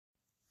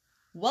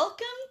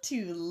Welcome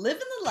to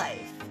Living the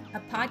Life, a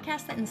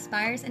podcast that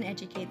inspires and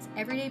educates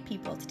everyday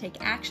people to take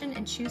action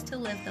and choose to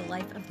live the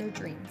life of their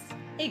dreams.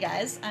 Hey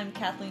guys, I'm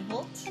Kathleen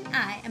Holt. And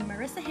I am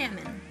Marissa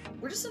Hammond.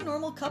 We're just a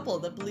normal couple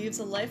that believes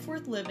a life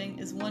worth living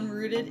is one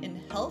rooted in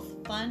health,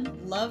 fun,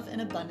 love,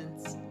 and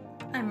abundance.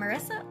 I'm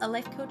Marissa, a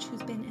life coach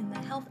who's been in the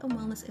health and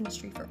wellness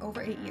industry for over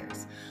 8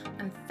 years.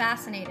 I'm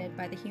fascinated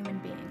by the human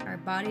being, our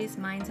bodies,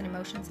 minds, and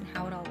emotions, and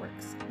how it all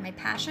works. My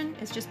passion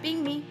is just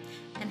being me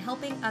and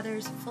helping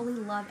others fully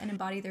love and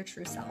embody their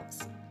true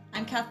selves.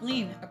 I'm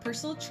Kathleen, a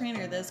personal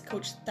trainer that has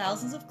coached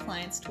thousands of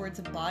clients towards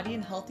a body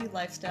and healthy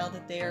lifestyle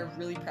that they are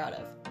really proud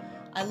of.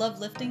 I love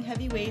lifting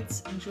heavy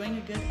weights, enjoying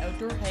a good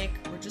outdoor hike,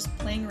 or just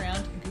playing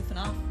around and goofing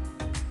off.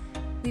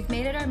 We've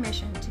made it our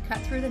mission to cut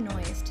through the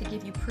noise to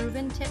give you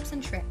proven tips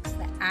and tricks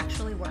that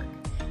actually work.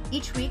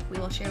 Each week, we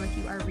will share with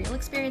you our real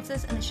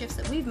experiences and the shifts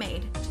that we've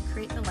made to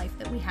create the life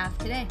that we have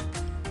today.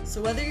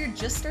 So whether you're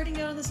just starting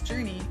out on this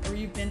journey or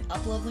you've been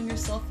up-leveling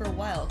yourself for a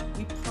while,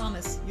 we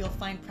promise you'll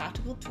find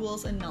practical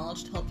tools and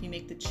knowledge to help you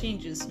make the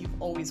changes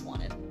you've always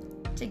wanted.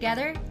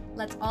 Together,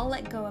 let's all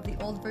let go of the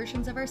old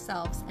versions of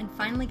ourselves and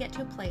finally get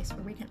to a place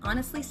where we can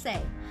honestly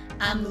say,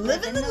 I'm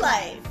living the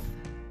life!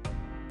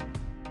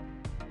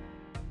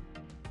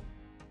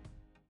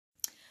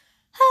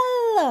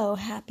 Hello,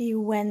 happy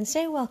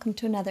Wednesday. Welcome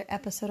to another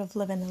episode of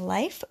Living the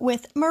Life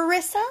with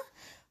Marissa,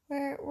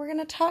 where we're going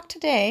to talk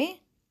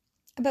today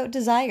about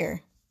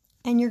desire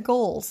and your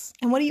goals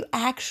and what do you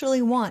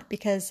actually want,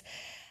 because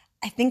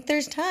I think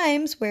there's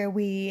times where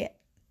we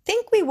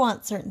think we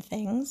want certain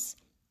things,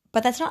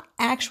 but that's not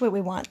actually what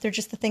we want. They're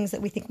just the things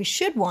that we think we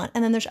should want.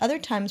 And then there's other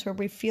times where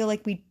we feel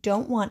like we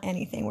don't want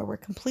anything, where we're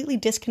completely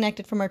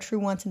disconnected from our true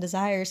wants and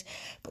desires,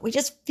 but we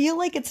just feel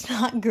like it's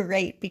not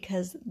great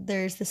because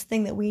there's this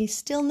thing that we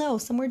still know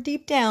somewhere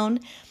deep down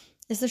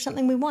is there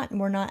something we want and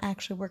we're not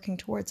actually working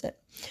towards it.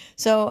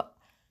 So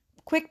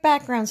quick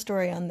background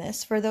story on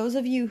this. For those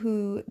of you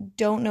who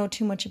don't know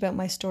too much about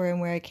my story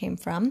and where I came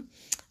from,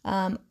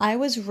 I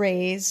was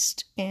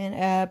raised in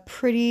a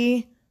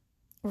pretty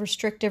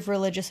restrictive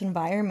religious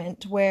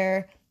environment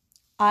where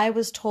I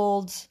was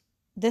told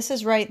this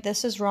is right,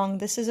 this is wrong,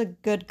 this is a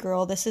good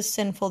girl, this is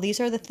sinful, these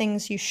are the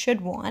things you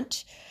should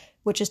want,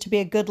 which is to be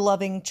a good,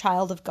 loving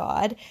child of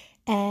God,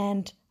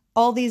 and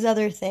all these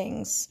other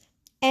things,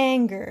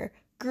 anger,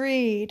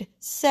 greed,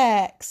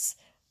 sex,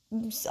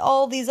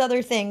 all these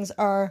other things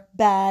are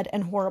bad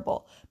and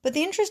horrible. But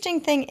the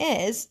interesting thing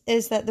is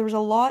that there was a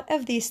lot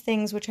of these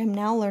things which I'm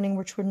now learning,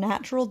 which were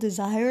natural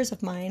desires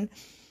of mine,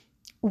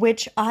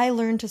 which I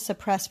learned to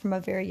suppress from a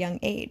very young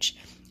age.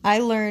 I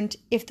learned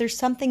if there's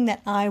something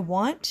that I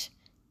want,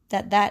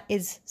 that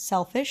is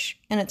selfish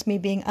and it's me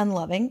being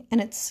unloving and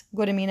it's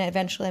going to mean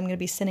eventually I'm going to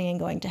be sinning and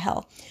going to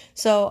hell.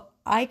 So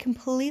I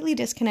completely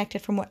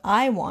disconnected from what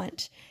I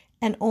want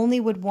and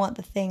only would want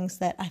the things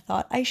that I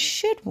thought I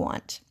should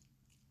want.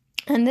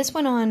 And this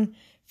went on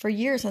for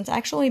years, and it's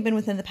actually been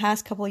within the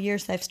past couple of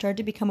years that I've started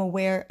to become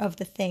aware of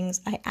the things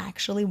I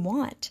actually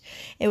want.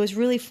 It was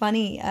really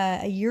funny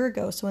a year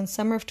ago, so in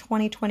summer of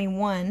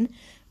 2021,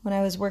 when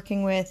I was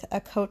working with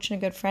a coach and a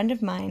good friend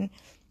of mine,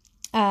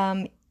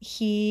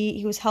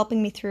 he was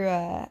helping me through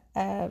I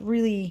had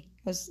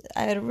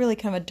a really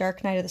kind of a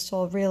dark night of the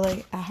soul,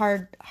 really a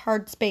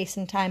hard space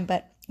and time.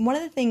 But one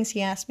of the things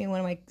he asked me in one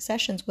of my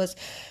sessions was,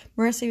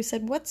 Marissa, he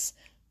said, what's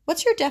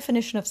your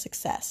definition of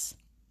success?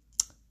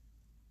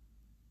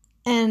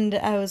 And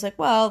I was like,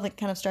 well,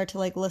 kind of start to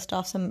list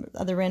off some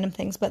other random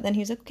things. But then he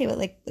was like,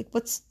 okay,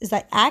 but is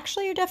that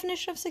actually your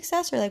definition of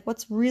success? Or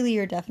what's really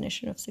your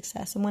definition of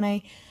success? And when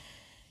I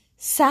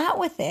sat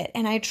with it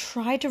and I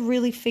tried to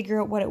really figure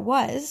out what it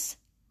was,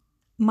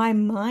 my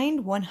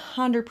mind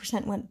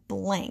 100% went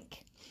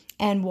blank.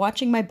 And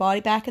watching my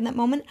body back in that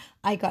moment,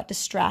 I got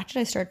distracted.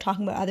 I started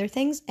talking about other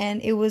things.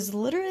 And it was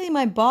literally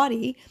my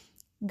body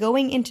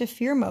going into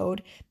fear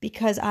mode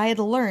because I had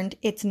learned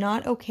it's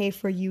not okay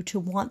for you to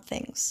want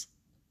things.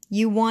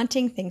 You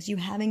wanting things, you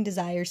having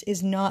desires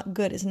is not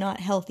good, is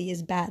not healthy,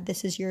 is bad.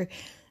 This is your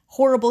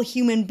horrible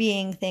human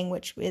being thing,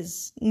 which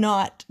is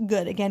not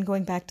good. Again,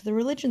 going back to the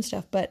religion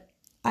stuff. But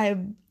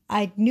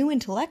I knew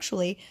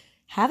intellectually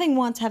having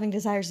wants, having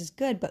desires is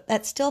good, but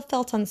that still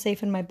felt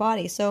unsafe in my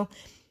body. So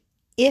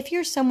if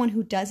you're someone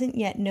who doesn't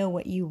yet know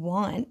what you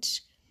want,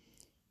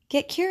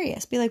 get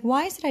curious. Be like,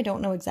 why is it I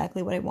don't know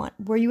exactly what I want?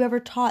 Were you ever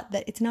taught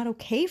that it's not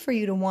okay for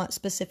you to want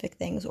specific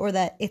things or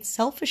that it's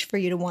selfish for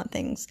you to want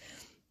things?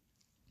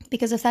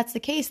 Because if that's the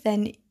case,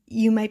 then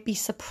you might be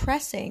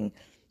suppressing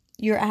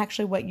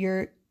what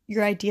your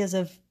ideas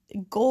of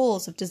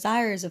goals, of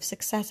desires, of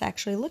success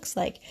actually looks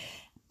like.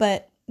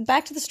 But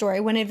back to the story,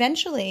 when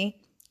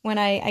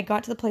I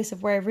got to the place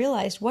of where I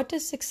realized, what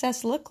does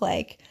success look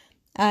like?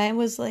 I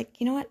was like,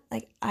 you know what?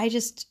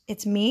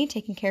 It's me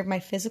taking care of my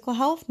physical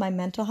health, my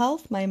mental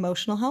health, my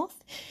emotional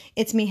health.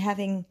 It's me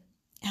having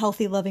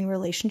healthy, loving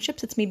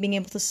relationships. It's me being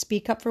able to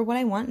speak up for what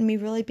I want and me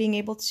really being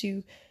able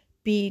to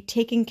be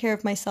taking care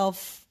of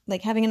myself,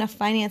 having enough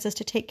finances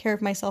to take care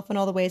of myself in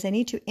all the ways I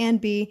need to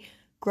and be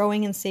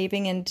growing and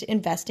saving and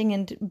investing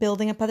and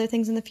building up other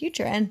things in the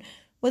future. And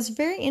what's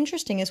very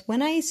interesting is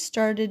when I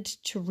started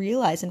to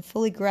realize and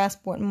fully grasp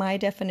what my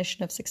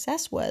definition of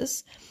success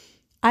was,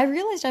 I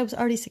realized I was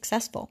already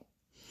successful.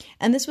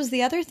 And this was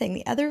the other thing.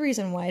 The other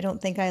reason why I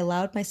don't think I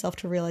allowed myself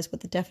to realize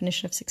what the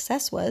definition of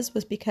success was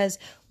because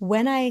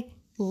when I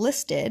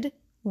listed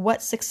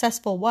what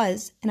successful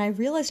was and I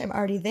realized I'm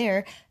already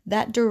there,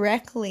 that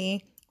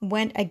directly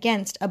went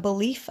against a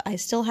belief I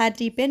still had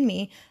deep in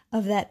me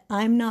of that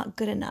I'm not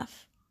good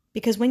enough.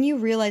 Because when you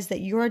realize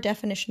that your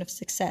definition of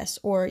success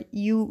or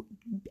you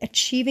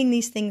achieving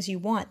these things you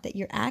want, that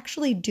you're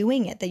actually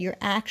doing it, that you're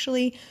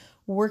actually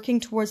working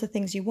towards the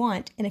things you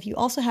want, and if you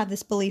also have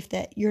this belief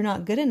that you're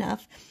not good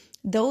enough,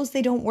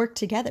 they don't work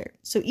together.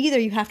 So either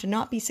you have to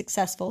not be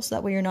successful, so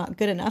that way you're not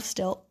good enough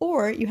still,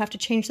 or you have to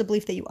change the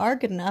belief that you are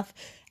good enough,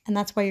 and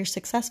that's why you're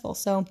successful.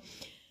 So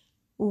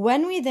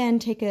when we then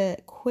take a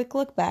quick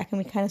look back and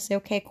we kind of say,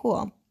 okay,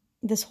 cool,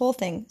 this whole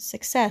thing,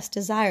 success,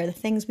 desire, the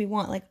things we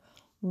want, like,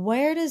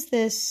 where does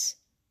this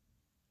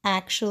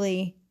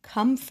actually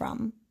come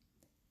from?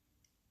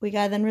 We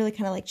got to then really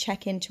kind of like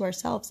check into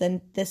ourselves. And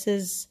this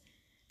is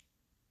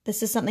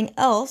something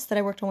else that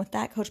I worked on with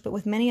that coach, but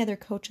with many other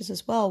coaches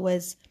as well,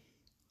 was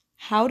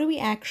how do we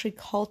actually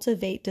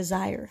cultivate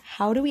desire?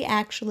 How do we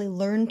actually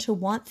learn to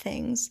want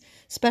things,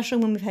 especially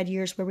when we've had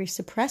years where we've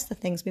suppressed the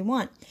things we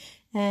want?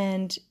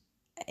 And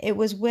it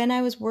was when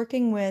I was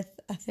working with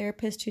a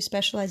therapist who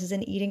specializes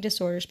in eating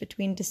disorders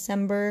between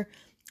December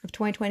of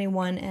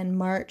 2021 and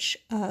March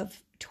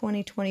of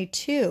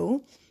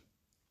 2022,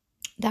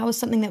 that was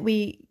something that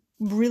we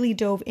really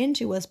dove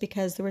into, was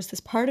because there was this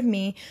part of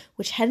me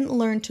which hadn't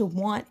learned to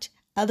want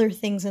other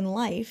things in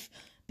life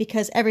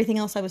because everything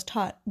else I was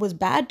taught was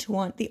bad to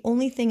want. The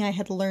only thing I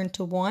had learned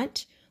to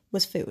want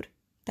was food.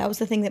 That was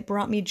the thing that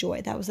brought me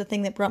joy. That was the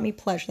thing that brought me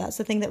pleasure. That's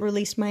the thing that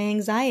released my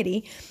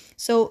anxiety.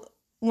 So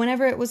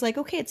whenever it was like,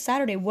 okay, it's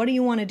Saturday, what do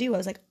you want to do? I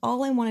was like,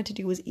 all I wanted to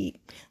do was eat.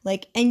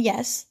 Like, and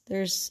yes,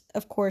 there's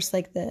of course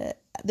like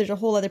there's a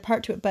whole other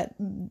part to it, but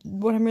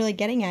what I'm really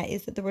getting at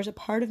is that there was a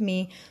part of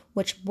me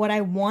which what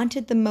I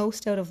wanted the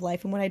most out of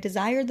life and what I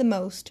desired the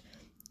most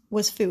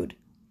was food.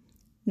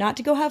 Not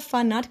to go have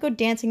fun, not to go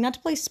dancing, not to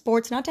play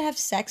sports, not to have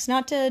sex,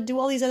 not to do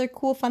all these other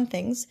cool fun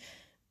things,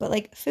 but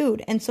like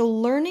food. And so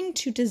learning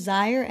to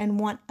desire and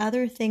want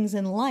other things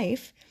in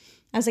life,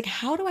 I was like,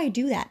 how do I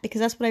do that?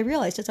 Because that's what I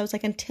realized is I was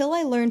like, until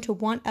I learn to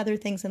want other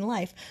things in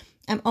life,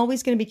 I'm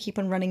always going to keep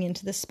on running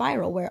into this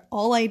spiral where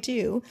all I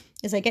do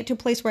is I get to a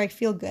place where I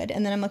feel good.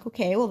 And then I'm like,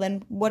 okay, well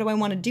then what do I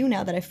want to do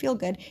now that I feel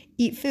good?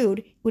 Eat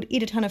food, would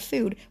eat a ton of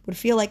food, would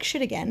feel like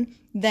shit again.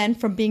 Then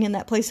from being in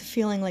that place of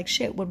feeling like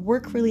shit, would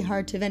work really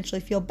hard to eventually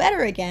feel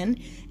better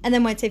again. And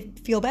then when I'd say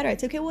feel better,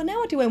 I'd say, okay, well now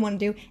what do I want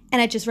to do? And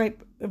I just right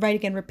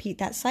again, repeat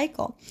that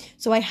cycle.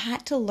 So I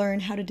had to learn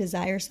how to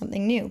desire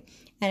something new.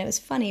 And it was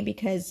funny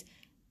because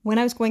when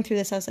I was going through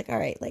this, I was like, all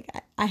right, like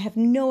I have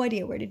no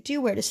idea where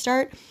to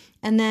start.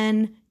 And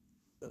then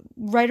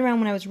right around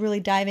when I was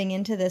really diving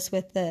into this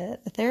with the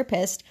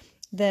therapist,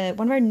 one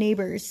of our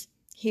neighbors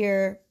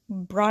here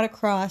brought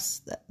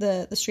across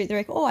the street. They're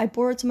like, oh, I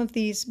borrowed some of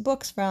these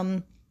books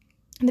from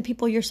the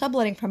people you're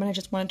subletting from, and I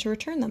just wanted to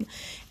return them.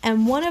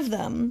 And one of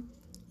them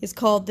is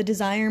called The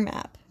Desire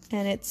Map,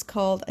 and it's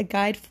called A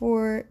Guide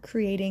for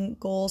Creating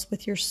Goals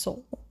with Your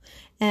Soul.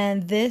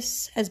 And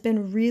this has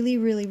been really,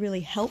 really,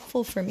 really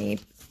helpful for me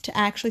to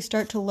actually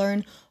start to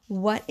learn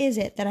what is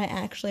it that I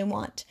actually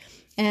want.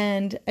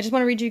 And I just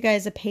want to read you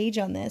guys a page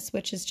on this,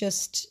 which is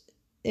just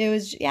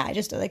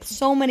like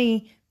so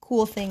many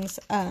cool things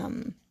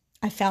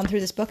I found through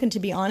this book. And to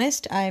be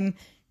honest, I'm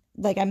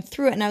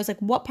through it and I was like,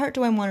 what part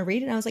do I want to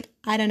read? And I was like,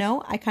 I don't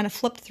know. I kind of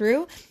flipped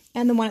through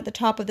and the one at the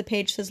top of the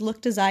page says, look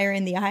desire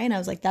in the eye. And I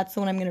was like, that's the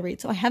one I'm going to read.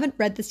 So I haven't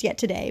read this yet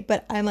today,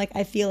 but I'm like,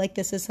 I feel like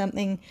this is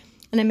an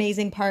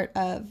amazing part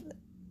of,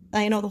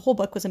 I know the whole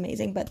book was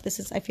amazing, but this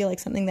is, I feel like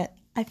something that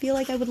I feel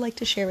like I would like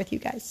to share with you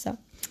guys. So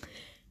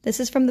this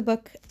is from the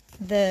book,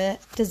 The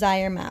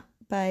Desire Map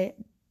by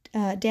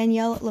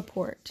Danielle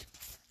Laporte.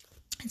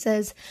 It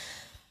says,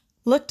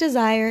 look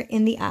desire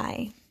in the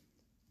eye.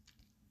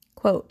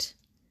 Quote,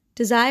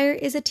 desire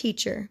is a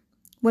teacher.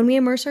 When we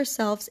immerse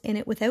ourselves in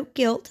it without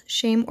guilt,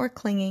 shame, or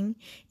clinging,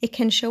 it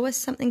can show us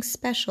something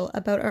special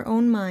about our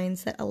own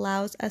minds that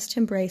allows us to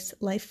embrace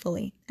life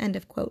fully. End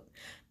of quote.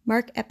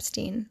 Mark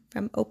Epstein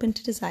from Open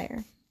to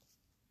Desire.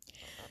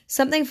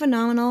 Something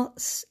phenomenal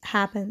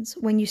happens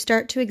when you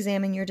start to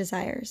examine your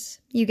desires.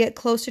 You get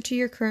closer to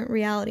your current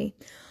reality,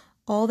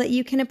 all that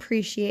you can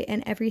appreciate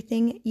and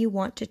everything you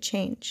want to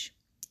change.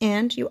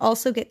 And you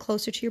also get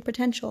closer to your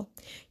potential.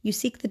 You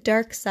seek the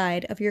dark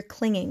side of your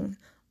clinging,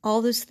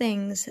 all those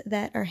things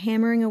that are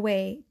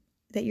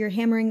you're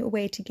hammering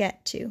away to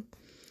get to.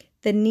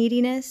 The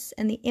neediness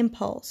and the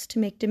impulse to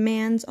make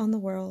demands on the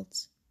world.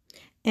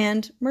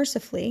 And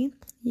mercifully,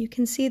 you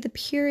can see the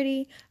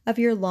purity of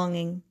your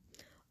longing,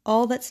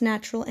 all that's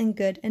natural and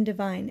good and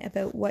divine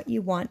about what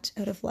you want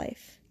out of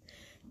life.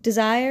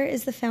 Desire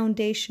is the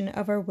foundation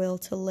of our will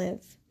to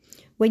live.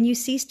 When you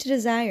cease to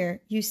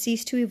desire, you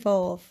cease to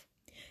evolve.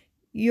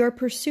 Your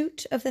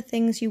pursuit of the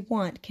things you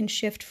want can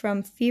shift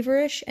from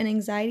feverish and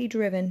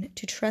anxiety-driven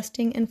to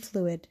trusting and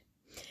fluid.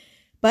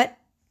 But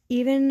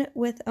even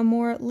with a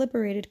more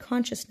liberated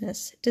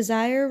consciousness,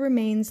 desire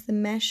remains the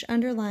mesh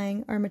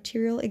underlying our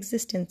material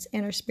existence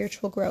and our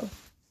spiritual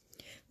growth.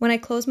 When I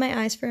close my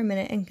eyes for a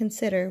minute and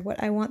consider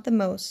what I want the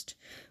most,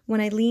 when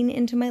I lean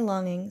into my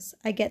longings,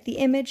 I get the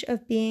image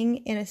of being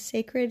in a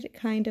sacred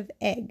kind of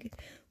egg,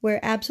 where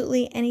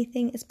absolutely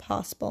anything is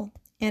possible,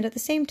 and at the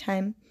same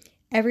time,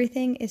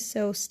 everything is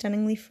so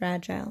stunningly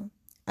fragile.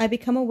 I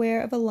become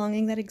aware of a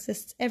longing that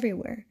exists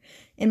everywhere,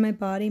 in my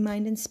body,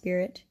 mind, and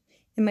spirit,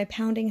 in my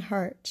pounding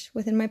heart,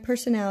 within my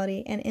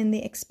personality, and in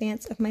the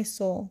expanse of my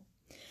soul.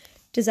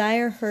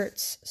 Desire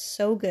hurts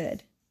so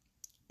good.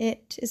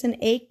 It is an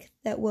ache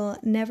that will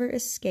never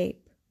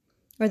escape,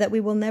 or that we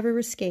will never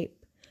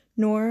escape,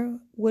 nor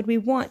would we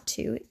want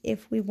to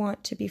if we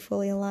want to be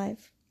fully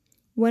alive.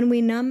 When we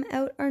numb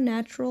out our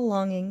natural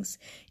longings,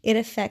 it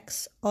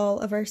affects all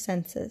of our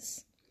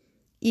senses.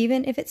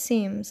 Even if it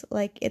seems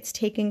like it's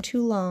taking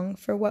too long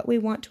for what we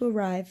want to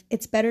arrive,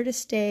 it's better to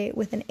stay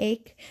with an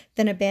ache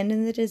than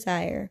abandon the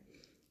desire.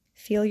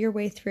 Feel your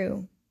way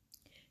through.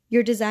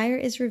 Your desire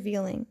is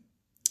revealing.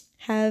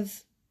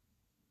 Have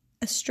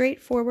a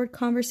straightforward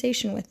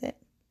conversation with it.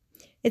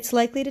 It's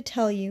likely to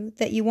tell you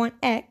that you want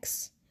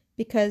X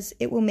because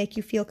it will make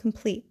you feel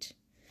complete,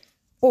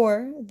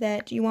 or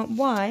that you want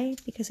Y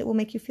because it will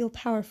make you feel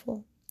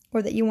powerful,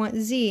 or that you want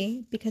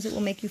Z because it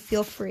will make you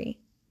feel free.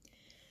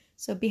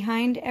 So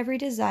behind every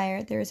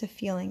desire, there is a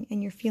feeling,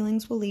 and your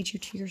feelings will lead you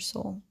to your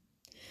soul.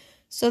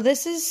 So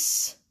this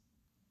is,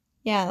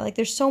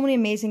 there's so many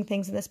amazing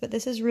things in this, but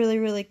this is really,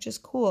 really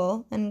just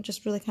cool, and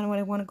just really kind of what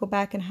I want to go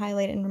back and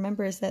highlight and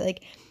remember is that,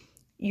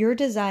 your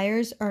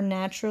desires are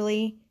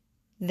naturally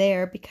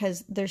there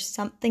because there's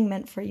something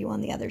meant for you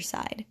on the other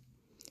side.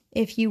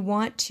 If you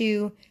want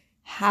to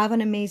have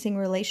an amazing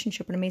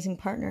relationship, an amazing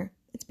partner,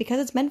 it's because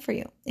it's meant for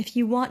you. If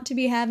you want to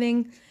be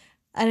having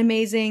an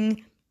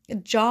amazing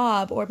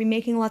job or be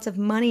making lots of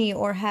money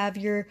or have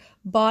your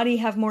body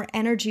have more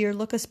energy or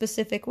look a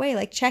specific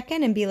way, check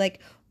in and be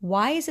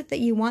why is it that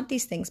you want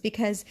these things?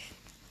 Because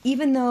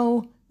even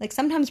though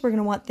sometimes we're going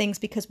to want things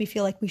because we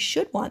feel like we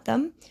should want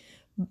them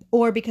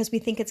or because we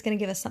think it's going to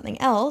give us something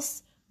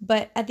else,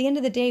 but at the end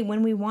of the day,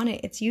 when we want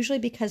it, it's usually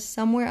because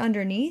somewhere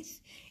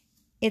underneath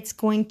it's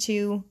going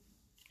to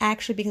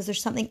actually, because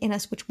there's something in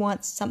us which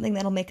wants something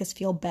that'll make us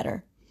feel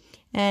better.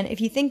 And if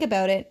you think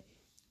about it,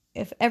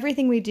 if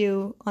everything we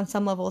do on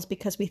some level is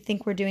because we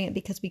think we're doing it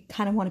because we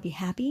kind of want to be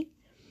happy,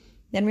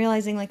 then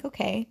realizing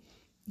okay,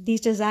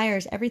 these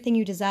desires, everything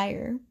you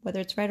desire,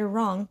 whether it's right or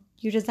wrong,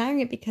 you're desiring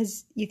it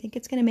because you think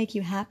it's going to make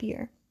you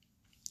happier.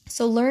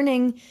 So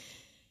learning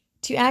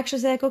to actually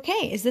say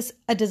okay, is this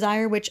a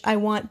desire which I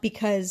want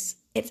because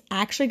it's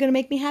actually going to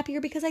make me happy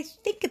or because I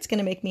think it's going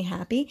to make me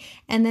happy?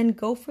 And then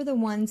go for the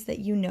ones that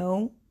you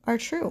know are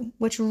true,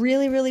 which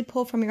really, really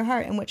pull from your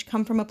heart and which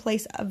come from a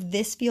place of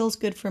this feels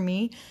good for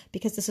me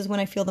because this is when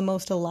I feel the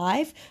most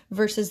alive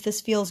versus this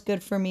feels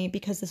good for me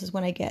because this is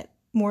when I get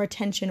more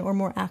attention or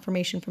more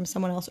affirmation from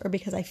someone else or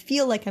because I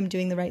feel like I'm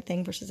doing the right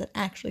thing versus it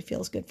actually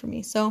feels good for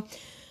me. So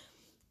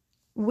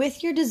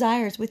with your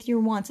desires, with your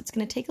wants, it's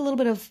going to take a little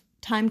bit of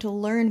time to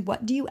learn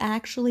what do you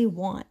actually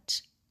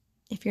want.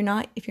 If you're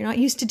not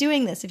used to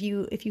doing this, if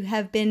you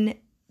have been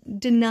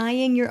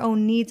denying your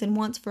own needs and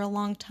wants for a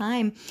long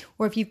time,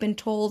 or if you've been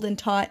told and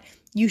taught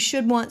you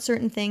should want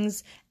certain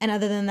things and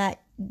other than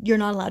that you're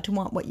not allowed to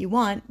want what you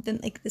want,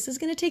 then this is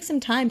going to take some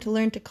time to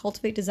learn to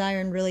cultivate desire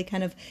and really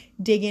kind of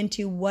dig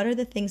into what are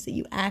the things that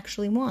you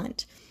actually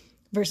want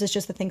versus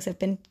just the things that have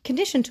been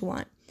conditioned to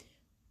want.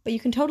 But you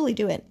can totally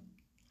do it.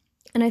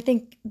 And I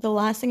think the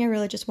last thing I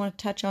really just want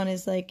to touch on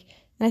is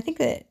and I think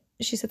that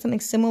she said something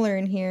similar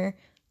in here,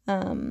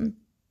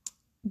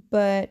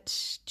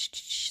 but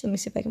let me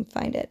see if I can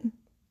find it.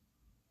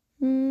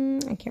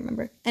 I can't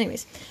remember.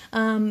 Anyways,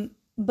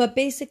 but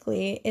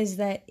basically is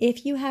that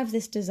if you have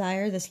this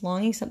desire, this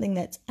longing, something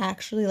that's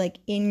actually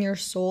in your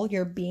soul,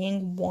 your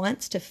being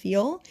wants to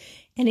feel,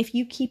 and if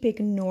you keep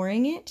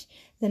ignoring it,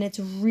 then it's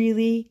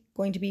really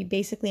going to be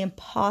basically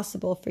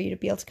impossible for you to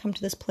be able to come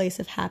to this place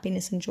of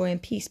happiness and joy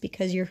and peace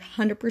because you're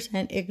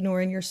 100%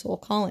 ignoring your soul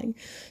calling.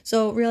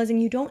 So realizing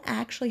you don't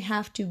actually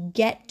have to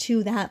get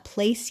to that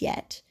place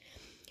yet.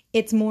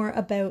 It's more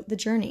about the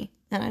journey.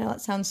 And I know it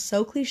sounds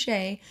so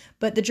cliche,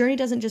 but the journey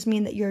doesn't just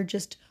mean that you're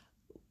just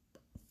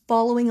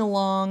following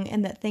along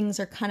and that things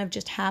are kind of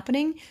just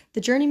happening.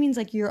 The journey means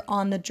you're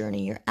on the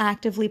journey. You're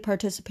actively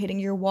participating.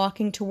 You're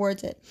walking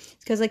towards it.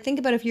 Because think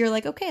about if you're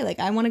okay,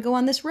 I want to go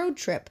on this road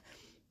trip.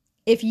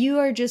 If you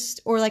are just,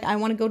 or I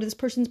want to go to this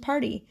person's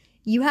party,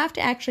 you have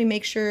to actually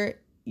make sure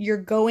you're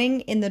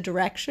going in the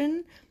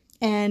direction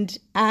and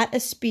at a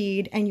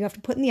speed, and you have to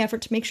put in the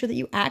effort to make sure that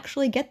you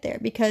actually get there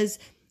because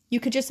you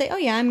could just say, oh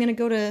yeah, I'm going to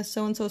go to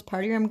so-and-so's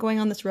party or I'm going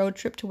on this road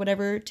trip to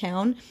whatever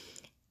town.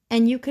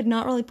 And you could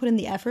not really put in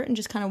the effort and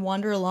just kind of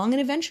wander along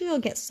and eventually you'll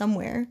get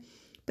somewhere.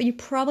 But you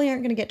probably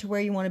aren't going to get to where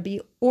you want to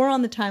be or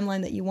on the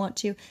timeline that you want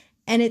to.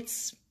 And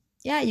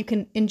you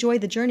can enjoy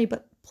the journey,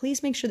 but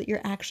please make sure that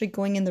you're actually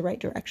going in the right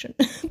direction.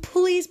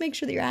 Please make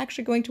sure that you're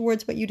actually going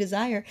towards what you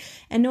desire,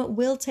 and know it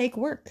will take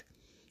work.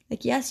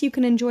 Like, yes, you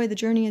can enjoy the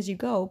journey as you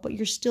go, but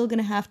you're still going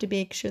to have to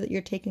make sure that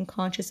you're taking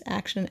conscious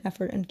action and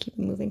effort and keep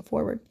moving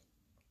forward.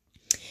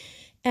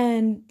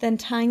 And then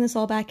tying this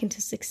all back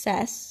into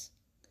success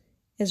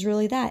is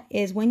really that,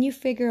 is when you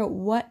figure out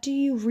what do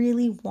you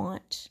really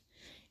want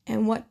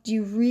and what do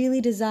you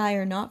really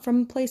desire, not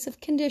from a place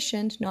of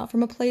conditioned, not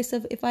from a place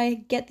of if I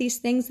get these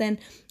things, then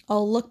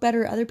I'll look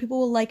better, other people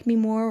will like me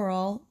more,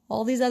 or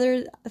all these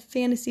other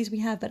fantasies we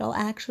have, but I'll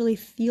actually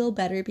feel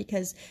better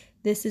because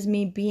this is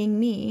me being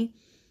me.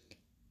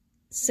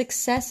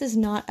 Success is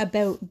not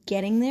about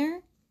getting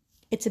there.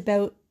 It's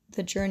about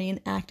the journey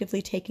and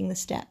actively taking the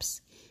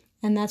steps.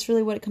 And that's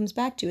really what it comes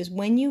back to, is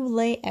when you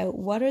lay out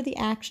what are the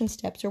action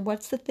steps, or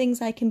what's the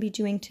things I can be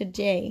doing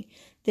today,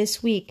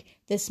 this week,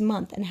 this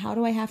month, and how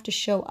do I have to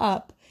show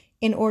up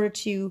in order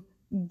to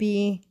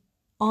be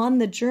on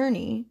the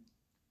journey,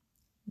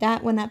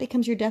 that when that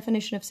becomes your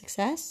definition of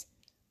success,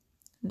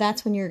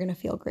 that's when you're going to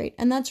feel great.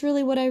 And that's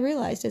really what I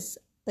realized is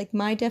like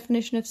my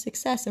definition of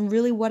success, and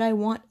really what I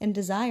want and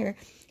desire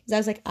is I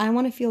was like, I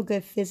want to feel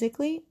good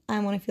physically, I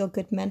want to feel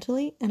good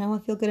mentally, and I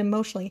want to feel good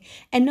emotionally.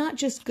 And not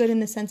just good in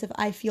the sense of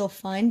I feel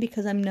fine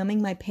because I'm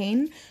numbing my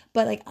pain,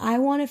 but like I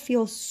want to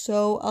feel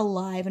so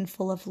alive and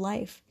full of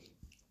life.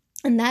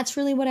 And that's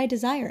really what I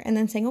desire. And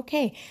then saying,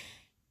 okay,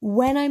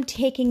 when I'm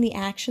taking the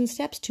action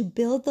steps to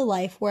build the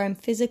life where I'm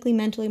physically,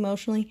 mentally,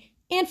 emotionally,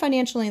 and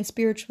financially and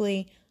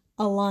spiritually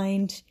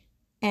aligned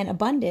and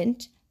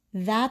abundant,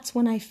 that's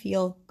when I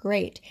feel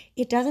great.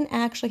 It doesn't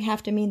actually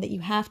have to mean that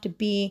you have to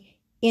be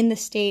in the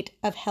state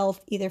of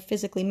health, either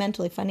physically,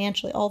 mentally,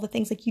 financially, all the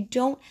things. Like, you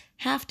don't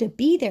have to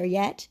be there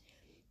yet,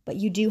 but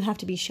you do have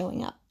to be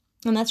showing up.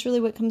 And that's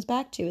really what it comes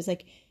back to, is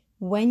like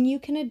when you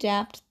can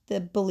adapt the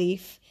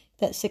belief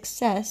that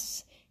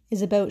success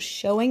is about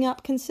showing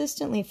up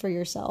consistently for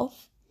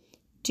yourself,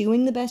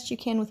 doing the best you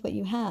can with what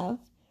you have,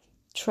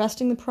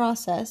 trusting the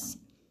process,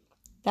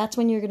 that's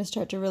when you're going to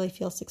start to really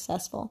feel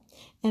successful.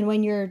 And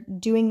when you're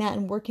doing that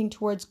and working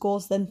towards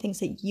goals, then things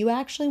that you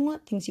actually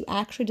want, things you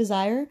actually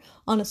desire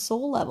on a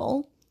soul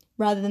level,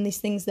 rather than these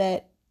things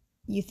that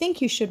you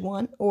think you should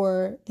want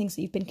or things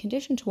that you've been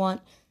conditioned to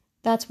want,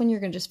 that's when you're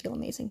going to just feel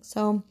amazing.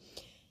 So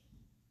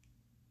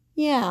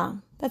yeah,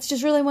 that's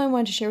just really what I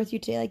wanted to share with you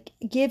today. Like,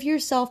 give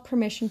yourself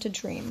permission to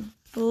dream.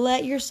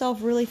 Let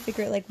yourself really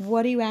figure out, like,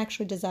 what do you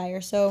actually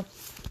desire? So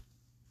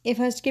if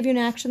I was to give you an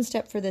action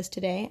step for this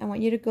today, I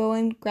want you to go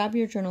and grab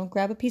your journal,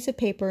 grab a piece of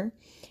paper,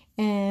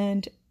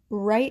 and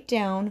write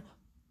down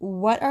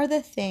what are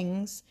the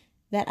things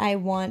that I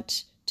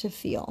want to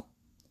feel.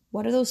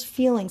 What are those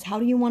feelings? How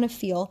do you want to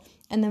feel?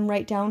 And then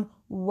write down,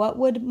 what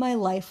would my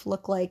life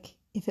look like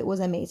if it was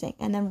amazing?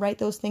 And then write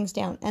those things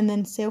down. And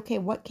then say, okay,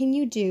 what can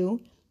you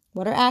do?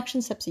 What are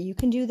action steps that you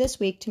can do this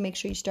week to make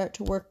sure you start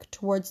to work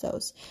towards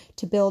those,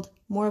 to build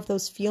more of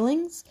those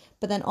feelings,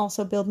 but then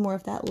also build more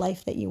of that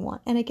life that you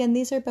want? And again,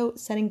 these are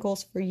about setting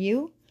goals for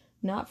you,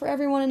 not for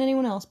everyone and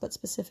anyone else, but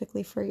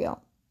specifically for you.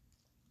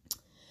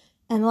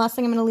 And the last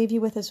thing I'm going to leave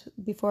you with is,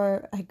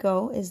 before I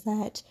go, is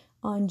that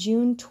on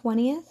June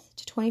 20th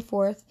to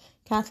 24th,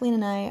 Kathleen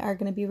and I are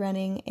going to be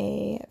running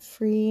a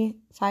free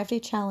 5-day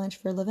challenge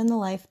for Living the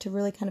Life to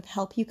really kind of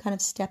help you kind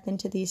of step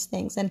into these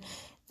things. And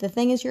the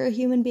thing is, you're a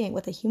human being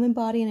with a human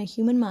body and a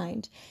human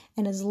mind.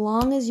 And as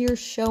long as you're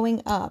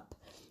showing up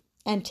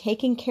and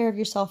taking care of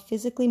yourself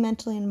physically,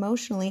 mentally, and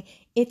emotionally,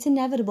 it's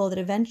inevitable that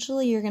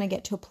eventually you're going to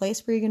get to a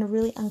place where you're going to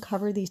really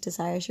uncover these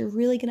desires. You're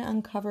really going to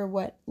uncover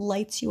what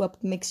lights you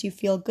up, makes you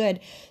feel good.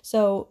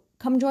 So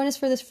come join us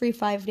for this free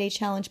 5-day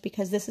challenge,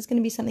 because this is going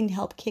to be something to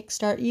help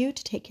kickstart you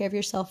to take care of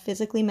yourself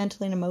physically,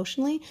 mentally, and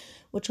emotionally,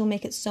 which will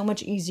make it so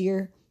much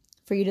easier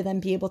for you to then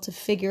be able to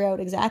figure out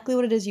exactly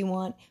what it is you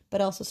want, but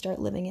also start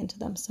living into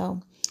them.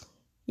 So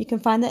you can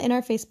find that in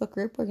our Facebook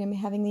group. We're going to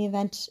be having the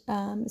event. It's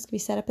going to be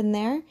set up in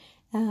there.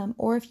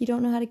 Or if you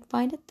don't know how to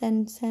find it,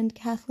 then send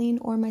Kathleen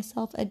or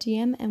myself a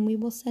DM and we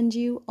will send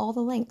you all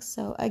the links.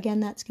 So again,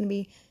 that's going to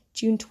be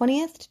June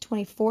 20th to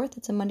 24th.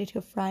 It's a Monday to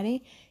a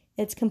Friday.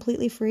 It's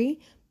completely free,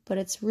 but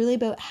it's really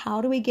about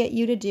how do we get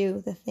you to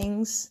do the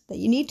things that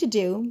you need to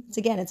do.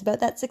 It's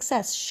about that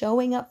success,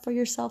 showing up for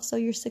yourself so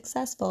you're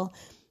successful,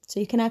 so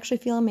you can actually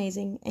feel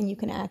amazing and you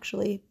can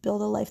actually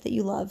build a life that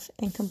you love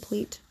and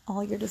complete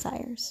all your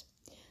desires.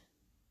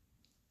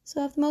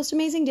 So have the most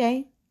amazing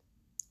day.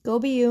 Go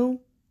be you.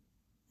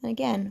 And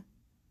again,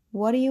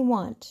 what do you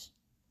want?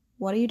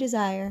 What do you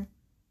desire?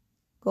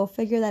 Go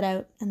figure that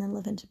out and then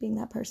live into being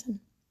that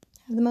person.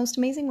 Have the most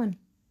amazing one.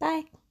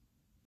 Bye.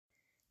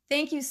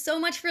 Thank you so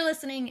much for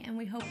listening, and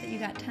we hope that you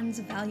got tons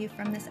of value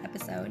from this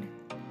episode.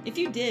 If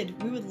you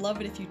did, we would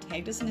love it if you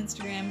tagged us on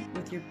Instagram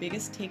with your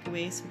biggest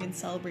takeaways so we can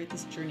celebrate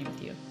this journey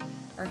with you.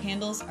 Our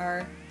handles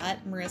are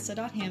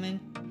 @marissa.hammond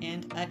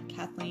and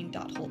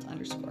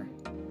 @kathleen.holt_.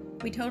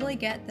 We totally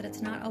get that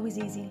it's not always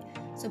easy,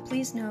 so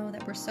please know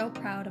that we're so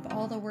proud of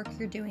all the work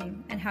you're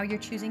doing and how you're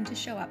choosing to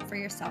show up for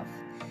yourself.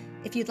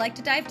 If you'd like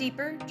to dive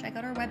deeper, check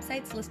out our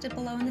websites listed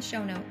below in the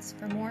show notes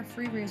for more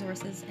free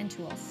resources and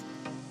tools.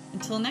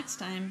 Until next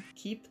time,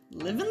 keep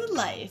living the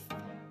life.